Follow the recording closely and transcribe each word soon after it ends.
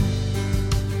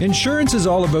Insurance is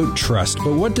all about trust,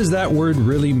 but what does that word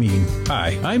really mean?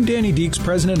 Hi, I'm Danny Deeks,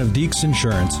 president of Deeks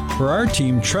Insurance. For our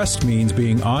team, trust means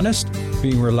being honest,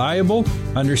 being reliable,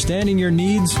 understanding your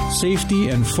needs, safety,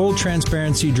 and full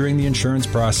transparency during the insurance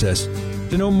process.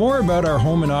 To know more about our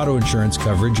home and auto insurance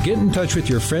coverage, get in touch with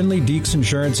your friendly Deeks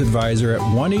Insurance advisor at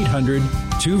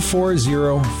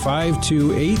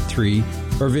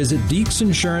 1-800-240-5283 or visit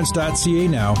deeksinsurance.ca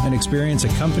now and experience a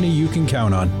company you can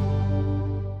count on.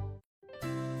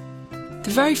 The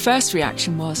very first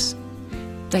reaction was,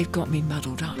 they've got me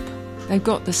muddled up. They've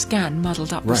got the scan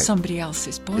muddled up with somebody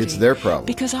else's body. It's their problem.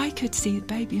 Because I could see the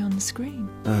baby on the screen.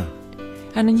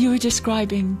 And then you were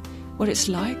describing what it's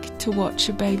like to watch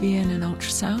a baby in an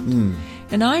ultrasound.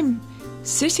 And I'm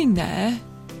sitting there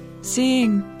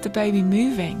seeing the baby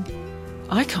moving.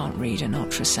 I can't read an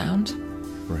ultrasound.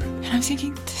 Right. And I'm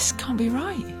thinking, this can't be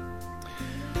right.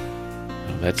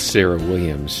 That's Sarah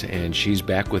Williams, and she's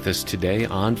back with us today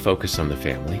on Focus on the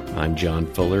Family. I'm John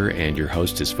Fuller, and your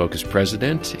host is Focus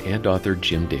President and author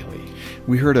Jim Daly.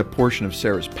 We heard a portion of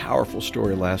Sarah's powerful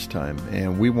story last time,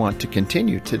 and we want to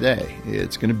continue today.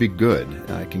 It's going to be good.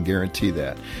 I can guarantee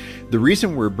that. The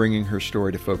reason we're bringing her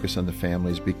story to Focus on the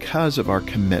Family is because of our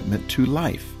commitment to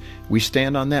life. We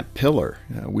stand on that pillar.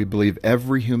 We believe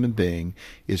every human being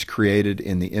is created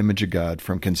in the image of God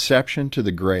from conception to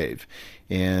the grave.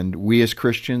 And we as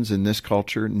Christians in this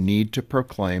culture need to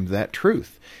proclaim that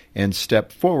truth and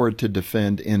step forward to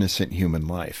defend innocent human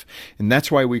life. And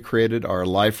that's why we created our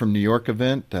Live from New York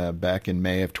event back in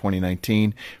May of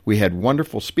 2019. We had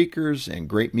wonderful speakers and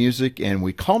great music, and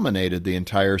we culminated the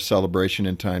entire celebration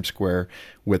in Times Square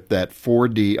with that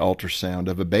 4D ultrasound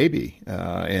of a baby.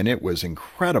 And it was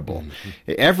incredible.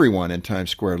 Mm-hmm. Everyone in Times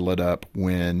Square lit up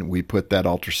when we put that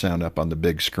ultrasound up on the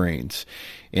big screens.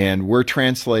 And we're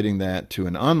translating that to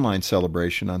an online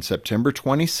celebration on September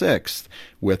 26th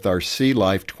with our See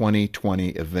Life 2020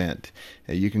 event.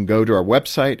 You can go to our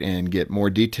website and get more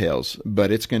details,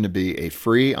 but it's going to be a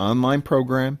free online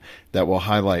program that will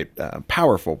highlight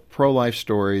powerful pro-life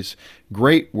stories,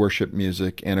 great worship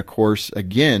music, and of course,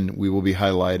 again, we will be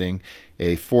highlighting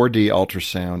a 4D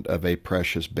ultrasound of a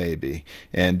precious baby.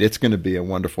 And it's going to be a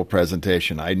wonderful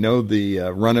presentation. I know the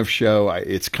run of show,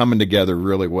 it's coming together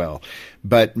really well.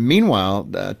 But meanwhile,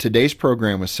 today's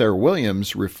program with Sarah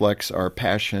Williams reflects our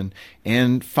passion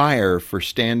and fire for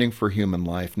standing for human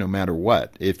life no matter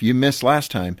what. If you missed last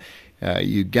time,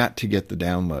 you got to get the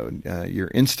download.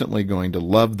 You're instantly going to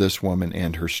love this woman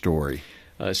and her story.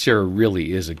 Sarah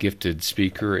really is a gifted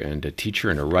speaker and a teacher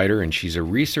and a writer, and she's a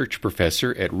research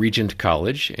professor at Regent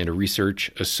College and a research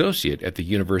associate at the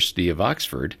University of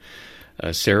Oxford.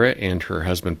 Sarah and her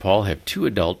husband Paul have 2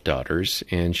 adult daughters,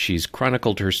 and she's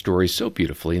chronicled her story so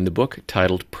beautifully in the book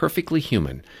titled Perfectly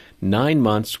Human, 9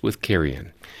 Months with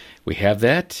Carrie-Ann. We have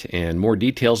that and more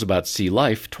details about See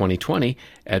Life 2020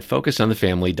 at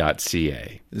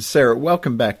focusonthefamily.ca. Sarah,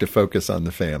 welcome back to Focus on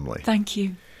the Family. Thank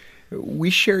you. We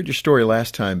shared your story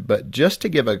last time, but just to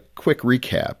give a quick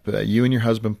recap, you and your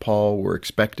husband Paul were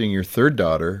expecting your 3rd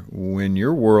daughter when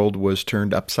your world was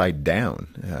turned upside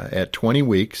down. At 20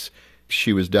 weeks,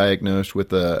 she was diagnosed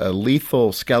with a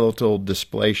lethal skeletal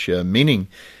dysplasia, meaning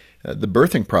the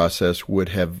birthing process would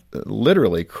have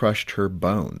literally crushed her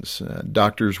bones.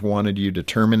 Doctors wanted you to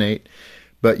terminate,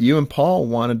 but you and Paul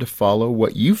wanted to follow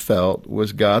what you felt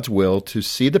was God's will to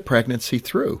see the pregnancy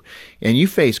through. And you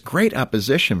faced great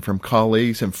opposition from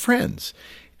colleagues and friends.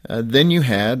 Then you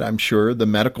had, I'm sure, the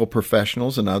medical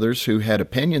professionals and others who had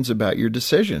opinions about your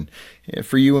decision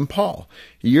for you and Paul,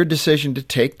 your decision to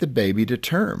take the baby to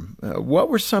term. What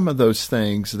were some of those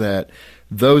things that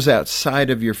those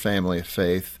outside of your family of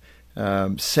faith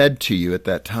said to you at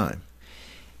that time?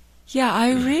 Yeah,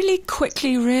 I really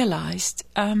quickly realized,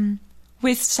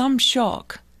 with some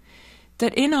shock,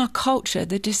 that in our culture,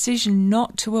 the decision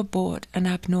not to abort an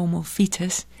abnormal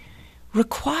fetus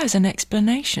requires an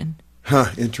explanation.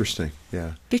 Interesting,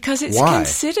 yeah. Because it's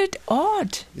considered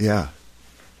odd. Yeah.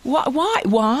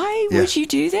 Why would you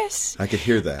do this? I could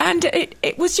hear that. And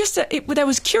it was just, there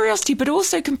was curiosity, but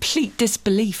also complete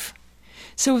disbelief.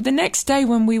 So the next day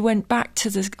when we went back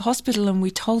to the hospital and we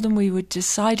told them we were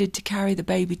decided to carry the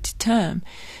baby to term,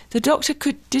 the doctor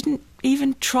didn't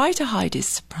even try to hide his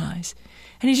surprise.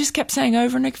 And he just kept saying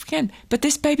over and over again, but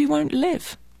this baby won't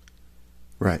live.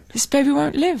 Right. This baby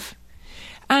won't live.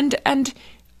 And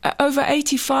over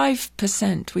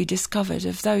 85% we discovered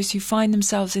of those who find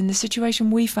themselves in the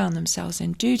situation we found themselves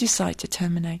in do decide to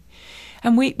terminate.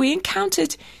 And we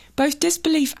encountered both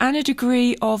disbelief and a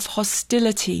degree of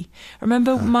hostility. I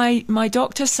remember my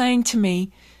doctor saying to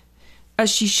me, as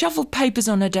she shoveled papers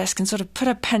on her desk and sort of put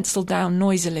her pencil down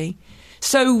noisily,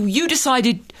 So you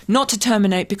decided not to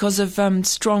terminate because of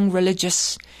strong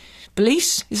religious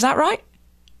beliefs, is that right?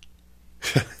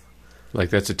 Like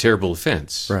that's a terrible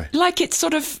offense. Right. Like it's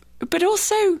sort of, but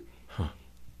also,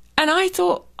 and I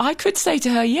thought I could say to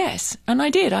her yes, and I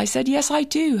did. I said, yes, I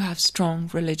do have strong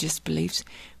religious beliefs,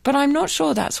 but I'm not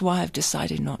sure that's why I've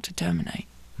decided not to terminate.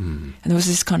 And there was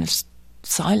this kind of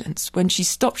silence when she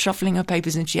stopped shuffling her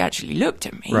papers and she actually looked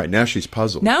at me. Right, now she's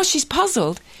puzzled. Now she's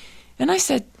puzzled. And I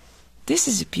said, this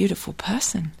is a beautiful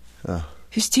person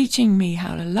who's teaching me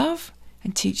how to love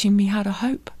and teaching me how to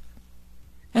hope.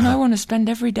 And I want to spend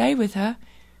every day with her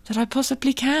that I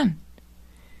possibly can.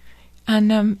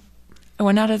 And I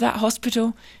went out of that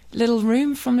hospital little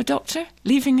room from the doctor,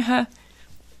 leaving her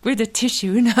with a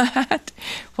tissue in her hand,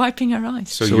 wiping her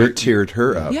eyes. So it teared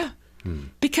her up. Yeah.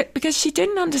 Because she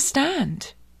didn't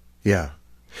understand. Yeah.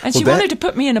 And she wanted to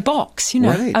put me in a box,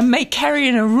 Right. and make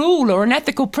carrying a rule or an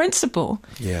ethical principle.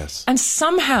 Yes. And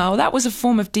somehow that was a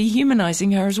form of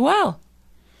dehumanizing her as well.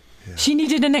 Yeah. She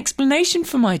needed an explanation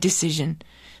for my decision.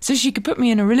 So she could put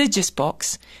me in a religious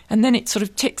box, and then it sort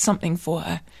of ticked something for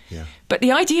her. Yeah. But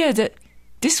the idea that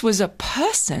this was a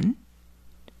person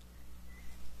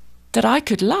that I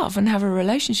could love and have a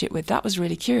relationship with, that was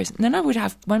really curious. And then I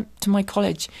went to my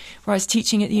college where I was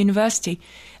teaching at the university,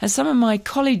 and some of my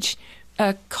college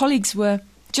colleagues were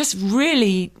just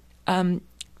really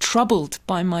troubled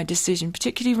by my decision.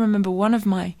 Particularly remember one of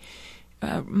my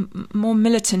more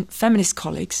militant feminist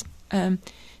colleagues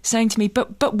saying to me,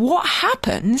 but what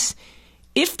happens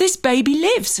if this baby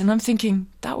lives? And I'm thinking,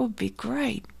 that would be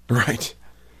great. Right.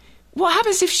 What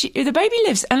happens if the baby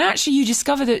lives and actually you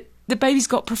discover that the baby's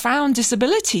got profound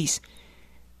disabilities?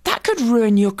 That could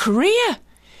ruin your career.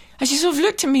 And she sort of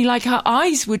looked at me like her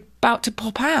eyes were about to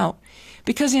pop out,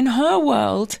 because in her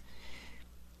world,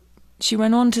 she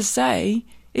went on to say,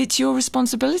 it's your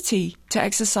responsibility to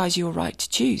exercise your right to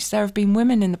choose. There have been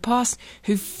women in the past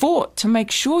who fought to make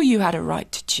sure you had a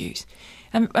right to choose.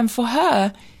 And for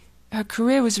her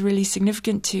career was really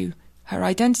significant to her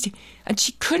identity. And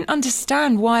she couldn't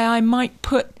understand why I might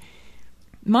put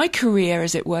my career,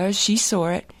 as it were, as she saw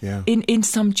it, in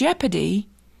some jeopardy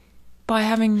by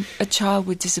having a child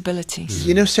with disabilities.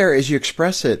 You know, Sarah, as you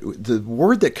express it, the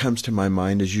word that comes to my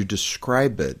mind as you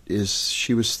describe it is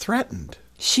she was threatened.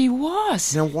 She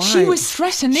was. Now, why? She was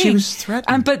threatening. She was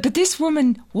threatened. But this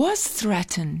woman was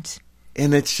threatened.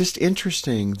 And it's just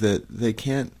interesting that they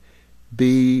can't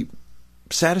be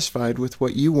satisfied with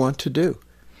what you want to do.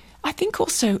 I think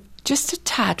also just a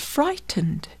tad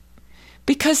frightened.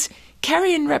 Because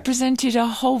Kerry-Ann represented a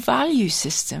whole value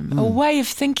system, a way of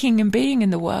thinking and being in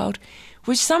the world,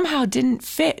 which somehow didn't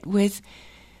fit with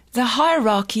the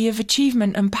hierarchy of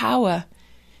achievement and power.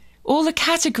 All the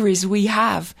categories we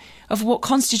have of what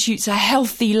constitutes a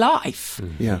healthy life,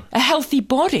 a healthy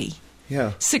body,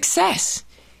 success,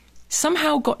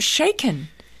 somehow got shaken.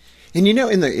 And you know,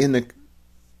 in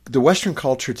the Western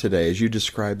culture today, as you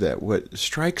describe that, what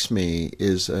strikes me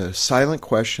is a silent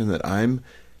question that I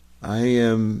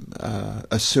am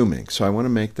assuming. So I want to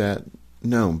make that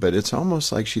known. But it's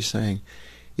almost like she's saying,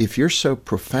 if you're so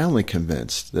profoundly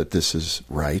convinced that this is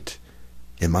right,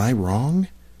 am I wrong?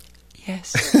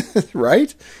 Yes.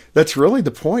 Right? That's really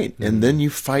the point. And then you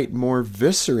fight more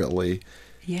viscerally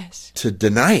to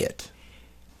deny it.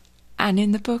 And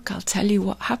in the book, I'll tell you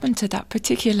what happened to that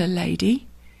particular lady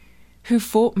who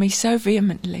fought me so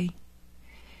vehemently.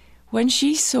 When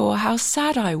she saw how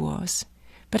sad I was,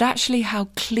 but actually how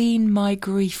clean my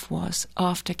grief was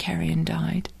after Kerry-Ann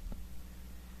died,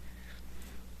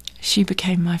 she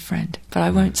became my friend. But I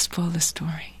won't spoil the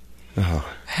story.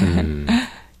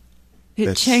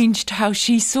 It changed how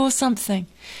she saw something.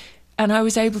 And I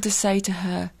was able to say to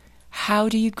her, how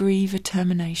do you grieve a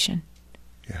termination?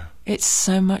 Yeah. It's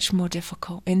so much more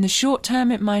difficult. In the short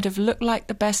term, it might have looked like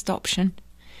the best option,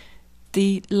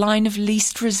 the line of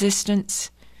least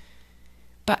resistance.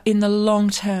 But in the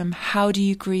long term, how do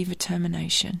you grieve a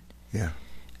termination? Yeah.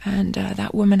 And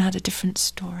that woman had a different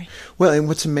story. Well, and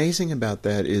what's amazing about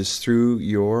that is through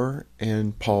your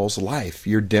and Paul's life,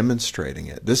 you're demonstrating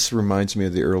it. This reminds me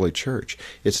of the early church.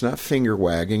 It's not finger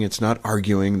wagging. It's not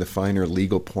arguing the finer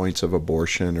legal points of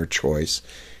abortion or choice.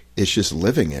 It's just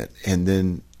living it and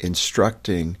then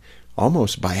instructing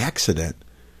almost by accident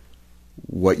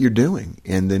what you're doing.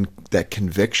 And then that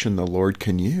conviction the Lord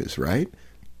can use, right?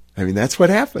 I mean, that's what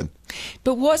happened.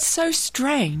 But what's so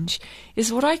strange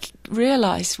is what I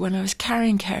realized when I was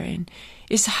carrying Kerry-Ann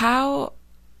is how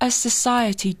a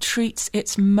society treats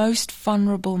its most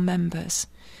vulnerable members.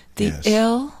 The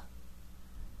ill,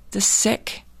 the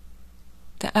sick,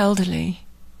 the elderly.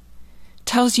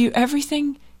 Tells you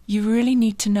everything you really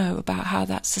need to know about how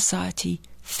that society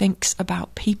thinks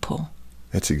about people.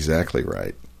 That's exactly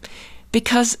right.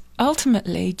 Because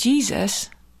ultimately, Jesus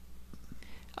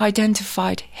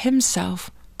identified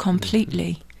himself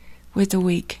completely with the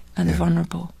weak and the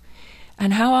vulnerable.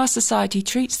 And how our society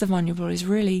treats the vulnerable is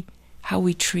really how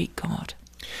we treat God.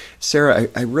 Sarah,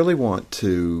 I really want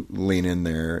to lean in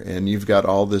there, and you've got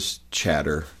all this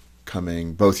chatter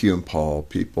coming, both you and Paul,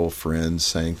 people, friends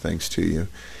saying things to you.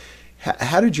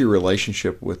 How did your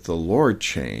relationship with the Lord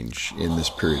change in this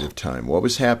period of time? What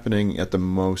was happening at the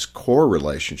most core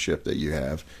relationship that you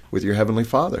have with your Heavenly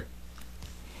Father?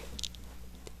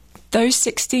 Those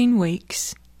 16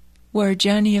 weeks were a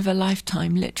journey of a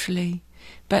lifetime, literally,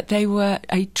 but they were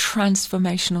a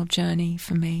transformational journey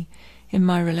for me in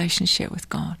my relationship with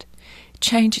God. It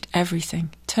changed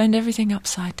everything, turned everything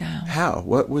upside down. How?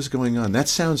 What was going on? That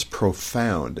sounds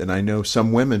profound, and I know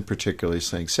some women particularly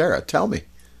saying, Sarah, tell me.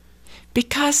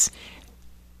 Because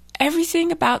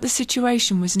everything about the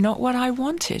situation was not what I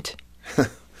wanted.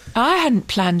 I hadn't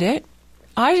planned it.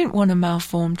 I didn't want a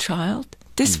malformed child.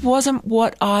 This wasn't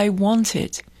what I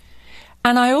wanted.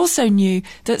 And I also knew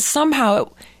that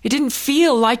somehow it didn't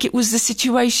feel like it was the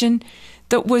situation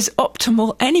that was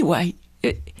optimal anyway.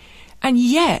 And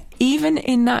yet, even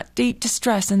in that deep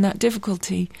distress and that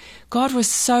difficulty, God was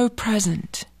so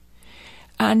present.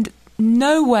 And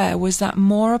nowhere was that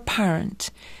more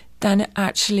apparent than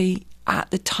actually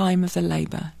at the time of the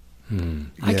labor.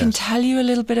 I can tell you a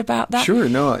little bit about that. Sure,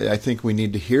 no, I think we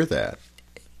need to hear that.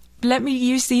 Let me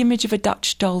use the image of a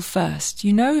Dutch doll first.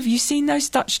 You know, have you seen those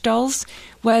Dutch dolls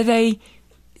where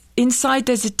inside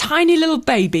there's a tiny little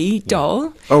baby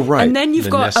doll? Oh, right. And then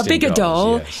you've got a bigger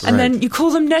doll. Yes. And then you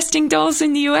call them nesting dolls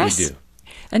in the US? We do.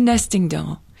 A nesting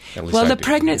doll. Well, the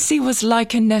pregnancy was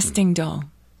like a nesting doll.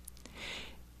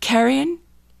 Kerrian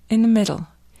in the middle.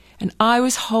 And I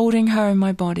was holding her in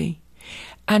my body.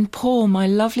 And Paul, my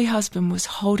lovely husband, was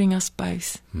holding us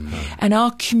both. And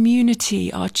our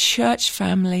community, our church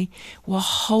family, were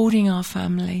holding our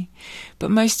family.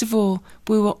 But most of all,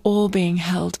 we were all being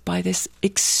held by this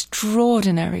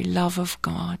extraordinary love of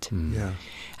God. Yeah.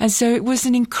 And so it was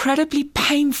an incredibly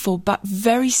painful but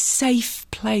very safe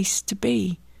place to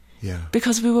be. Yeah.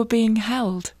 Because we were being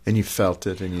held. And you felt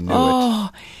it and you knew it. Oh,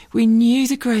 we knew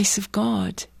the grace of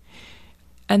God.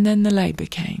 And then the labor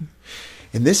came.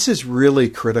 And this is really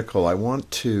critical. I want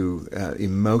to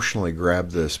emotionally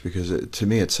grab this because to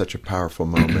me it's such a powerful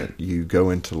moment. You go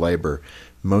into labor.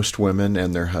 Most women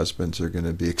and their husbands are going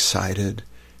to be excited.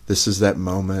 This is that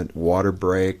moment. Water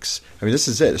breaks. I mean, this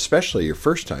is it, especially your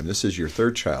first time. This is your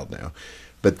third child now.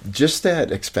 But just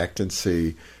that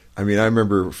expectancy. I mean, I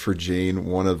remember for Jean,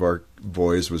 one of our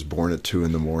boys was born at 2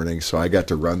 a.m, so I got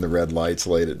to run the red lights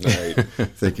late at night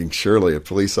thinking surely a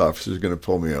police officer is going to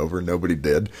pull me over. Nobody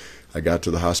did. I got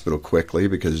to the hospital quickly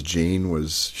because Jean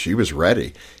was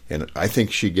ready. And I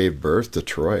think she gave birth to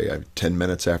Troy 10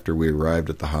 minutes after we arrived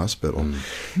at the hospital.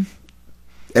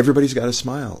 Everybody's got a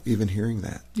smile, even hearing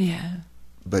that. Yeah.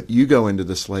 But you go into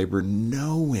this labor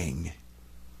knowing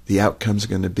the outcome's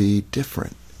going to be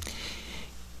different.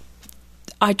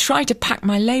 I tried to pack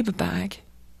my labor bag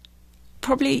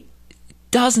probably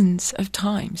dozens of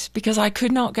times because I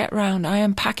could not get round. I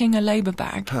am packing a labor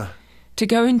bag to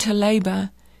go into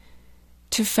labor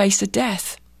to face a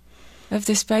death of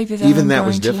this baby that Even I'm that going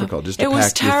was to difficult, love. just to it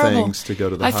was pack terrible. your things to go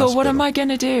to the I hospital. thought, what am I going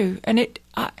to do? And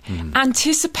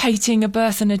anticipating a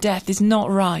birth and a death is not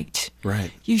right.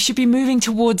 Right. You should be moving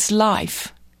towards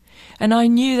life. And I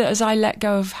knew that as I let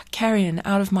go of Kerrian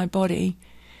out of my body,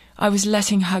 I was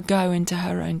letting her go into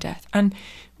her own death. And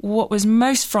what was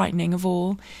most frightening of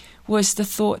all was the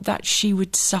thought that she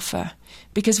would suffer,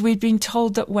 because we'd been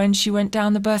told that when she went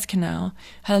down the birth canal,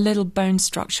 her little bone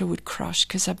structure would crush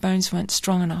because her bones weren't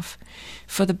strong enough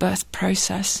for the birth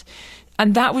process.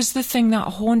 And that was the thing that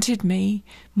haunted me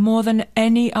more than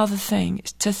any other thing,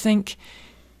 to think,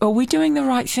 are we doing the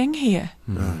right thing here?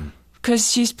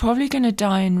 Because she's probably going to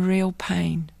die in real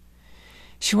pain.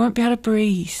 She won't be able to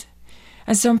breathe.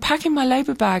 And so I'm packing my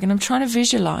labour bag and I'm trying to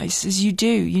visualise, as you do.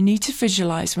 You need to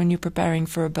visualise when you're preparing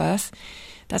for a birth.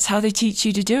 That's how they teach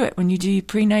you to do it when you do your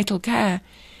prenatal care.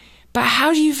 But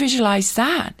how do you visualise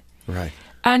that? Right.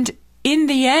 And in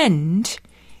the end,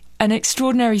 an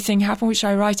extraordinary thing happened, which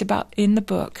I write about in the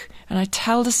book. And I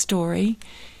tell the story.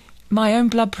 My own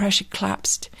blood pressure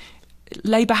collapsed.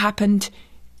 Labour happened.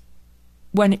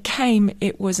 When it came,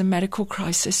 it was a medical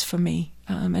crisis for me.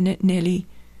 And it nearly...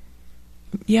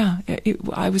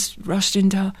 I was rushed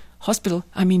into hospital.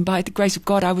 I mean, by the grace of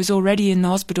God, I was already in the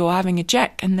hospital having a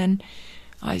check, and then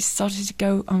I started to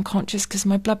go unconscious because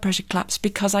my blood pressure collapsed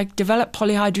because I developed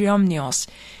polyhydramnios,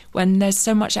 when there's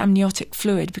so much amniotic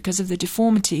fluid because of the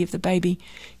deformity of the baby,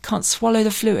 can't swallow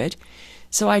the fluid.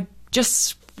 So I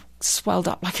just swelled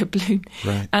up like a balloon.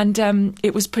 Right. And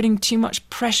it was putting too much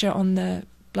pressure on the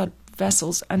blood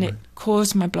vessels, and it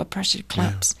caused my blood pressure to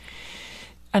collapse. Yeah.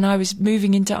 And I was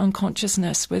moving into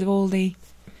unconsciousness with all the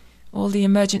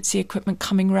emergency equipment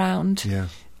coming round. Yeah.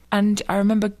 And I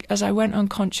remember as I went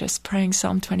unconscious praying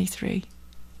Psalm 23.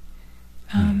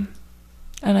 And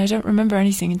I don't remember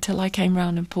anything until I came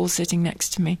round and Paul's sitting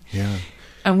next to me. Yeah.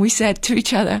 And we said to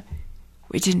each other,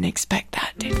 we didn't expect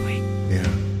that, did we? Yeah.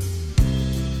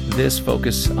 This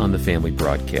Focus on the Family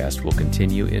broadcast will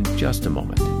continue in just a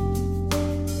moment.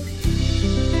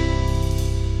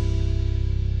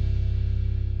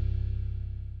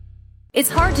 It's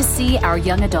hard to see our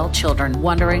young adult children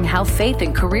wondering how faith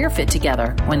and career fit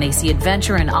together when they see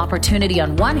adventure and opportunity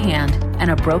on one hand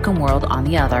and a broken world on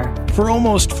the other. For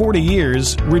almost 40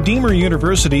 years, Redeemer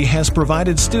University has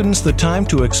provided students the time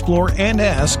to explore and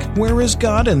ask, where is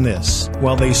God in this?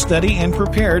 While they study and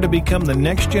prepare to become the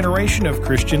next generation of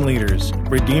Christian leaders.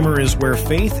 Redeemer is where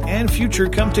faith and future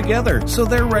come together, so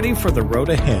they're ready for the road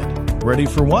ahead. Ready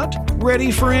for what?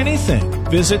 Ready for anything.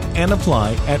 Visit and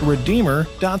apply at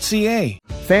redeemer.ca.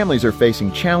 Families are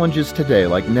facing challenges today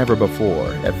like never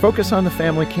before. At Focus on the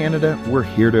Family Canada, we're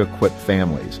here to equip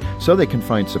families so they can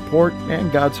find support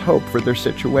and God's hope for their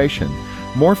situation.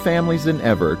 More families than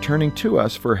ever are turning to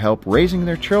us for help raising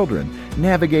their children,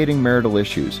 navigating marital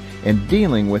issues, and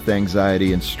dealing with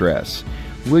anxiety and stress.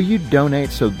 Will you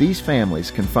donate so these families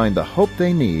can find the hope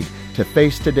they need to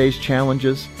face today's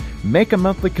challenges? Make a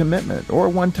monthly commitment or a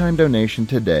one-time donation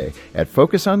today at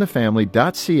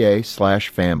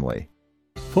focusonthefamily.ca/family.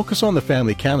 Focus on the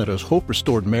Family Canada's Hope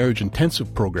Restored Marriage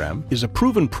Intensive program is a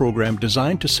proven program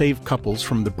designed to save couples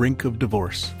from the brink of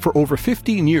divorce. For over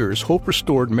 15 years, Hope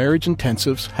Restored Marriage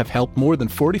Intensives have helped more than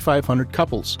 4,500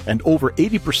 couples, and over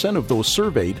 80% of those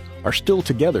surveyed are still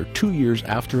together 2 years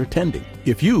after attending.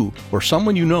 If you or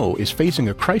someone you know is facing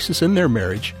a crisis in their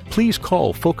marriage, please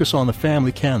call Focus on the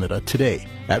Family Canada today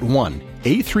at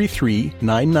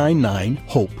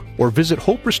 1-833-999-HOPE or visit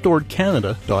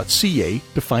hoperestoredcanada.ca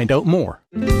to find out more.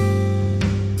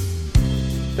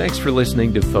 Thanks for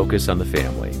listening to Focus on the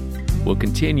Family. We'll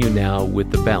continue now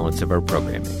with the balance of our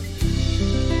programming.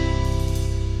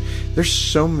 There's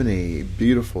so many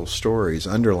beautiful stories,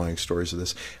 underlying stories of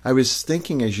this. I was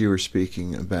thinking as you were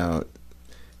speaking about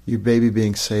your baby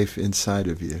being safe inside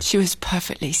of you. She was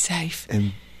perfectly safe.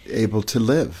 And able to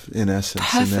live, in essence.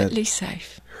 Perfectly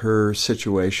safe. Her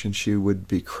situation, she would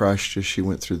be crushed as she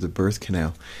went through the birth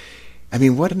canal. I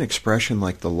mean, what an expression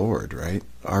like the Lord, right?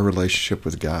 Our relationship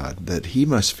with God, that He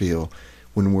must feel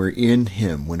when we're in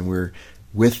Him, when we're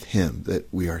with Him, that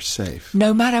we are safe.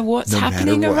 No matter what's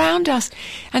happening around us.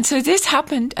 And so this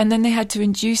happened, and then they had to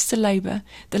induce the labour.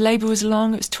 The labour was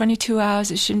long, it was 22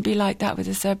 hours. It shouldn't be like that with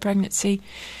a third pregnancy.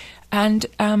 And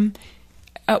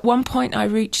at one point I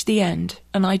reached the end,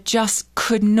 and I just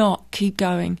could not keep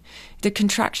going. The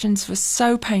contractions were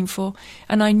so painful,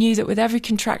 and I knew that with every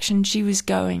contraction she was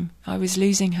going. I was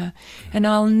losing her. And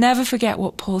I'll never forget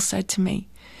what Paul said to me.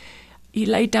 He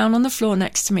laid down on the floor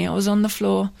next to me. I was on the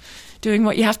floor doing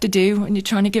what you have to do when you're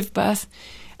trying to give birth.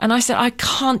 And I said, I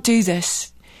can't do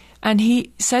this. And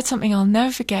he said something I'll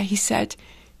never forget. He said,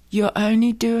 you're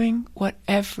only doing what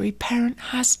every parent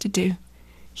has to do.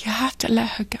 You have to let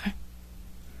her go.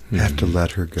 You have to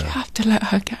let her go. You have to let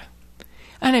her go.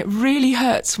 And it really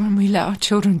hurts when we let our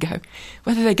children go,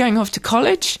 whether they're going off to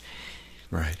college,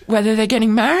 right? Whether they're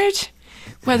getting married,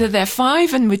 whether they're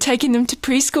 5 and we're taking them to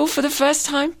preschool for the first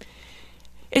time.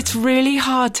 It's really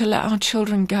hard to let our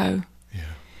children go.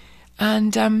 Yeah.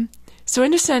 And so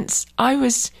in a sense, I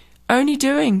was only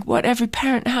doing what every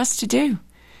parent has to do,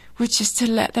 which is to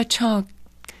let their child,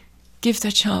 give their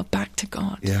child back to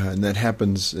God. Yeah, and that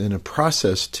happens in a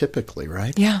process typically,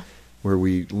 right? Yeah. Where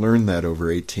we learn that over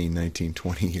 18, 19,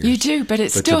 20 years. You do, but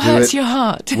it still hurts your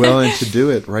heart. Well, and to do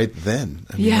it right then,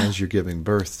 I mean, yeah. as you're giving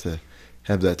birth, to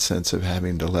have that sense of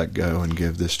having to let go and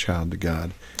give this child to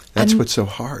God. That's what's so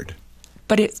hard.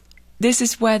 But this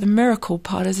is where the miracle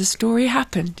part of the story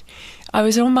happened. I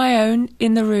was on my own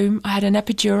in the room. I had an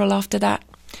epidural after that.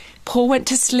 Paul went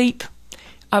to sleep.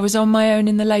 I was on my own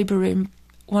in the labour room,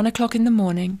 1 o'clock in the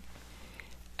morning.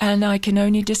 And I can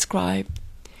only describe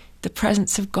the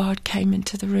presence of God came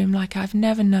into the room like I've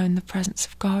never known the presence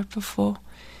of God before.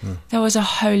 There was a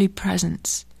holy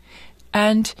presence.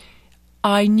 And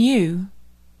I knew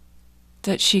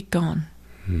that she'd gone.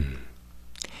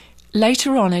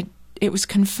 Later on, it was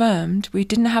confirmed. We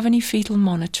didn't have any fetal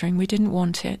monitoring. We didn't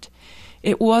want it.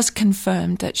 It was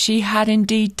confirmed that she had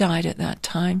indeed died at that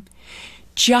time.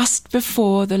 just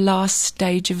before the last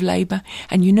stage of labour.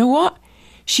 And you know what?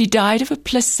 She died of a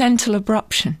placental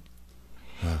abruption.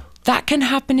 That can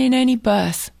happen in any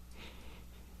birth.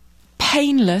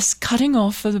 Painless cutting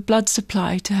off of the blood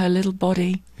supply to her little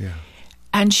body. Yeah.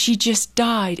 And she just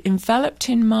died, enveloped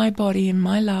in my body, in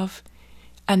my love,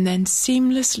 and then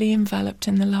seamlessly enveloped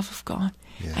in the love of God.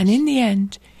 Yes. And in the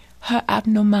end, her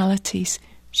abnormalities,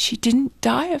 she didn't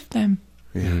die of them.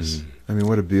 Yes. I mean,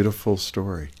 what a beautiful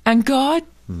story. And God,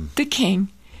 the King,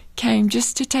 came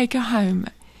just to take her home,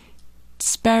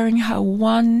 sparing her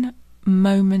one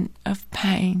moment of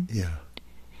pain. Yeah.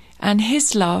 And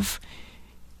his love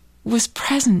was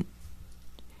present.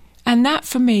 And that,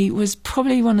 for me, was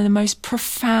probably one of the most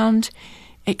profound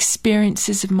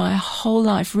experiences of my whole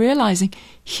life, realizing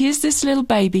here's this little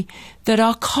baby that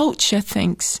our culture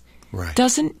thinks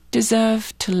doesn't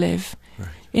deserve to live. Right.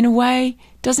 In a way,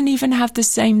 doesn't even have the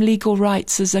same legal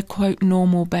rights as a, quote,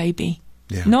 normal baby.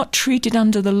 Yeah. Not treated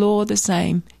under the law the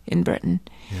same in Britain.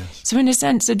 Yes. So in a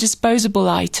sense, a disposable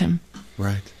item.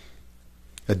 Right.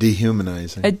 A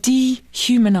dehumanizing. A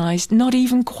dehumanized, not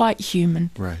even quite human.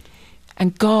 Right.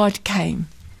 And God came.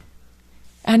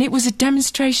 And it was a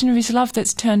demonstration of his love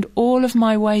that's turned all of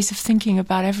my ways of thinking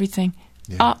about everything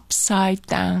upside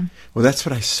down. Well, that's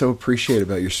what I so appreciate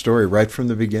about your story right from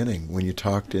the beginning, when you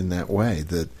talked in that way,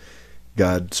 that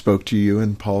God spoke to you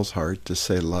in Paul's heart to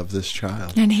say, love this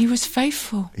child. And he was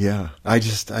faithful. Yeah. I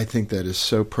think that is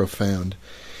so profound.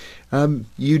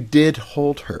 You did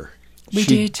hold her. We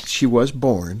did. She was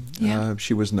born. Yeah.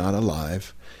 She was not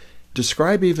alive.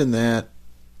 Describe even that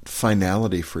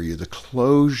finality for you, the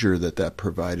closure that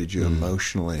provided you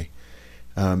emotionally.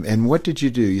 And what did you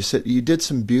do? You said you did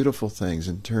some beautiful things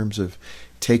in terms of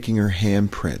taking her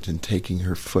handprint and taking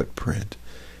her footprint.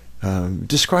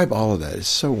 Describe all of that. It's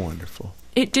so wonderful.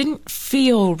 It didn't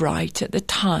feel right at the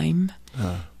time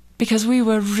because we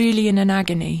were really in an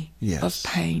agony of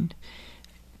pain.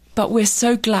 But we're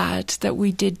so glad that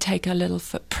we did take a little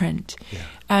footprint. Yeah.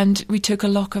 And we took a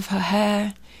lock of her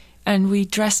hair and we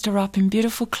dressed her up in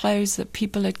beautiful clothes that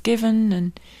people had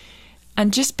given,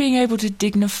 and just being able to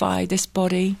dignify this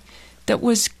body that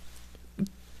was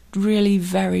really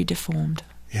very deformed.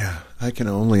 Yeah, I can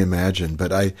only imagine,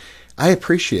 but I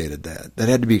appreciated that. That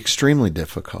had to be extremely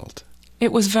difficult.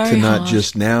 It was very hard. To not hard.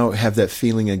 just now have that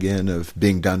feeling again of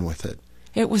being done with it.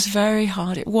 It was very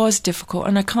hard. It was difficult,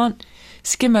 and I can't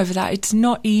skim over that. It's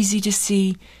not easy to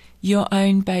see your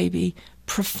own baby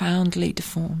profoundly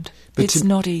deformed. But it's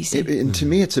not easy. And to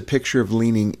me, it's a picture of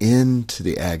leaning into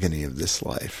the agony of this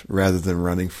life rather than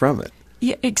running from it.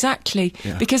 Yeah, exactly.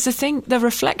 Yeah. Because the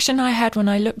reflection I had when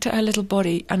I looked at her little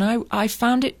body, and I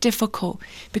found it difficult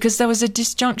because there was a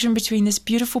disjunction between this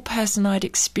beautiful person I'd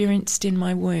experienced in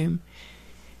my womb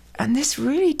and this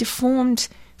really deformed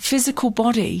physical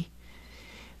body.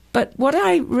 But what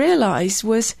I realized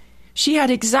was she had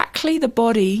exactly the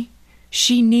body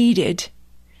she needed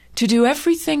to do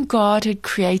everything God had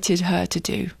created her to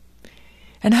do.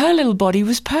 And her little body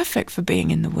was perfect for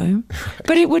being in the womb. Right.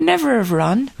 But it would never have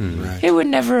run. Right. It would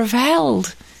never have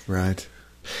held. Right.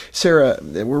 Sarah,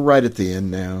 we're right at the end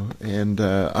now, and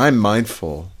I'm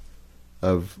mindful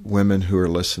of women who are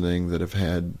listening that have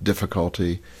had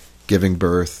difficulty giving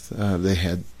birth. They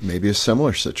had maybe a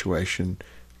similar situation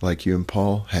like you and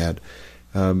Paul had.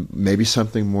 Maybe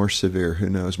something more severe, who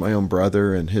knows. My own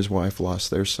brother and his wife lost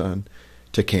their son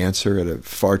to cancer at a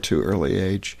far too early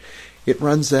age. It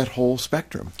runs that whole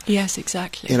spectrum. Yes,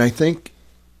 exactly. And I think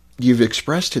you've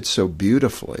expressed it so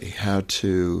beautifully, how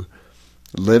to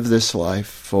live this life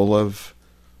full of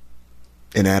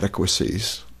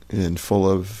inadequacies and full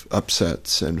of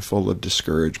upsets and full of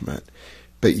discouragement,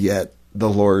 but yet the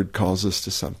Lord calls us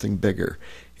to something bigger.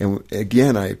 And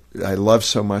again, I love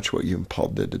so much what you and Paul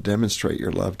did to demonstrate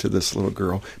your love to this little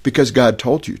girl, because God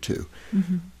told you to.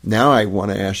 Mm-hmm. Now I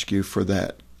want to ask you for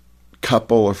that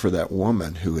couple or for that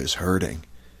woman who is hurting.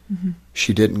 Mm-hmm.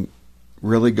 She didn't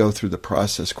really go through the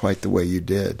process quite the way you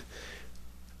did.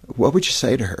 What would you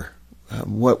say to her?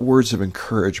 What words of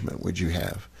encouragement would you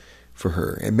have for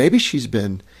her? And maybe she's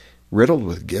been riddled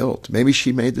with guilt. Maybe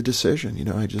she made the decision,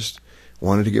 I just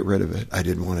wanted to get rid of it. I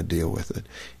didn't want to deal with it.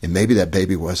 And maybe that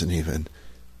baby wasn't even,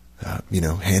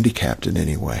 handicapped in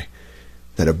any way.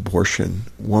 That abortion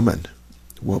woman,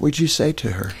 what would you say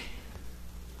to her?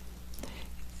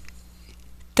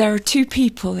 There are two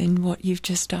people in what you've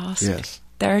just asked. Yes.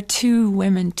 There are two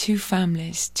women, two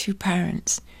families, two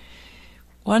parents.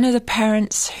 One of the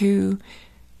parents who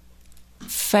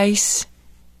face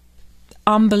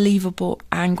unbelievable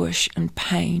anguish and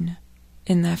pain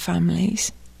in their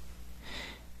families.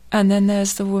 And then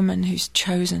there's the woman who's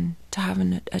chosen to have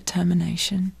a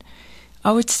termination.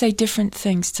 I would say different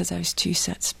things to those two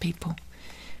sets of people.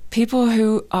 People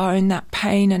who are in that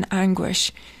pain and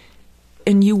anguish,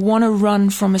 and you want to run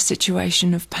from a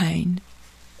situation of pain.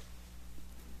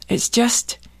 It's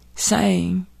just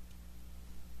saying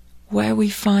where we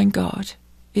find God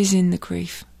is in the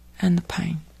grief and the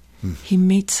pain. He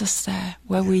meets us there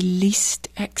where we least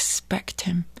expect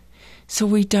him. So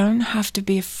we don't have to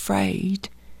be afraid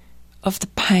of the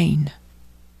pain.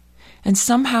 And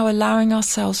somehow allowing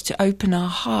ourselves to open our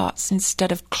hearts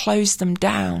instead of close them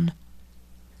down.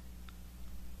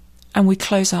 And we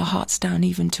close our hearts down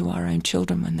even to our own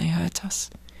children when they hurt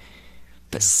us.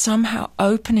 But somehow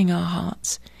opening our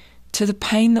hearts to the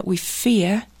pain that we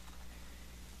fear,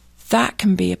 that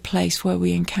can be a place where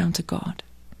we encounter God.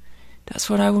 That's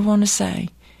what I would want to say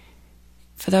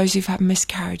for those who've had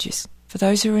miscarriages, for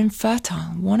those who are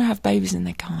infertile, want to have babies and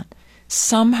they can't.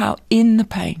 Somehow in the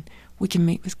pain, we can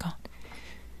meet with God.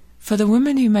 For the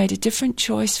women who made a different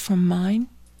choice from mine,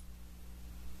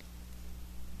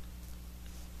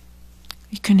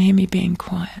 you can hear me being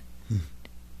quiet.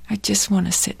 I just want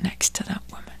to sit next to that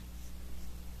woman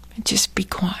and just be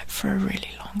quiet for a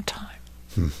really long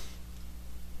time.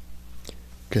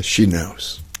 Because she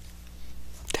knows.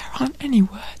 There aren't any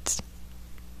words.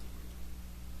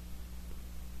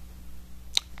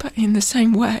 But in the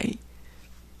same way,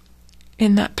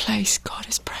 in that place, God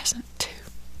is present too.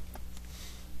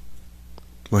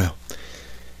 Well,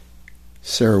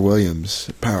 Sarah Williams,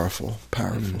 powerful.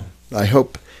 I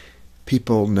hope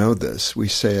people know this. We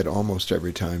say it almost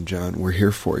every time, John. We're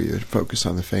here for you to focus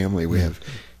on the family. We have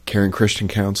caring Christian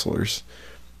counselors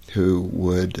who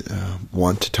would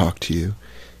want to talk to you.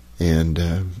 And,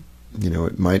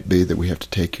 it might be that we have to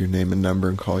take your name and number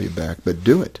and call you back, but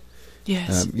do it.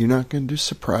 Yes. You're not going to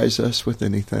surprise us with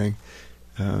anything.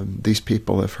 These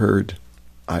people have heard,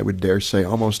 I would dare say,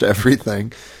 almost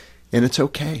everything. And it's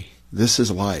okay. This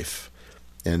is life.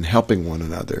 And helping one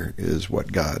another is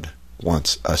what God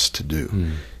wants us to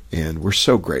do. And we're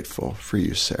so grateful for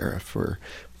you, Sarah, for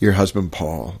your husband,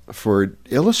 Paul, for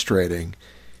illustrating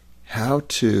how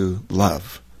to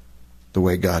love the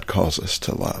way God calls us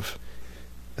to love.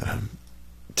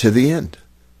 To the end,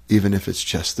 even if it's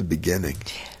just the beginning.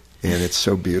 And it's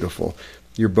so beautiful.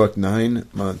 Your book, 9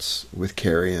 Months with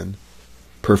Carrie,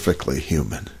 Perfectly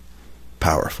Human.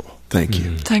 Powerful. Thank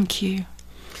you. Thank you.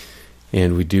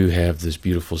 And we do have this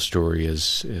beautiful story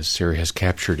as Sarah has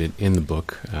captured it in the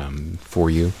book for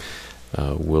you.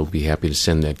 We'll be happy to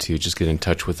send that to you. Just get in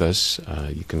touch with us.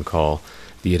 You can call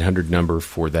the 800 number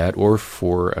for that or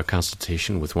for a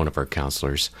consultation with one of our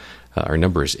counselors. Our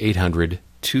number is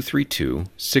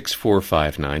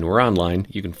 800-232-6459. We're online.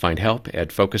 You can find help at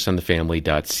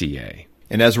focusonthefamily.ca.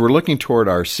 And as we're looking toward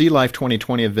our Sea Life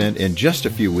 2020 event in just a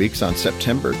few weeks on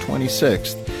September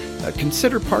 26th,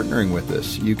 consider partnering with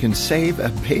us. You can save a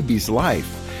baby's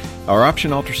life. Our Option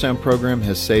Ultrasound program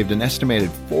has saved an estimated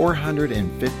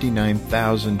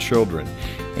 459,000 children.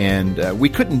 And we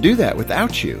couldn't do that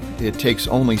without you. It takes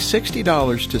only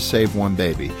 $60 to save one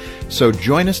baby. So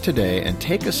join us today and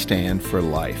take a stand for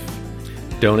life.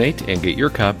 Donate and get your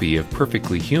copy of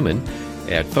Perfectly Human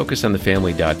at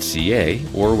focusonthefamily.ca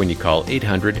or when you call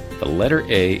 800, the letter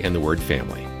A and the word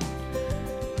family.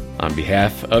 On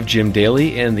behalf of Jim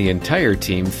Daly and the entire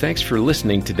team, thanks for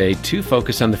listening today to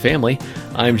Focus on the Family.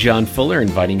 I'm John Fuller,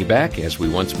 inviting you back as we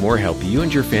once more help you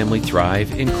and your family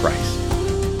thrive in Christ.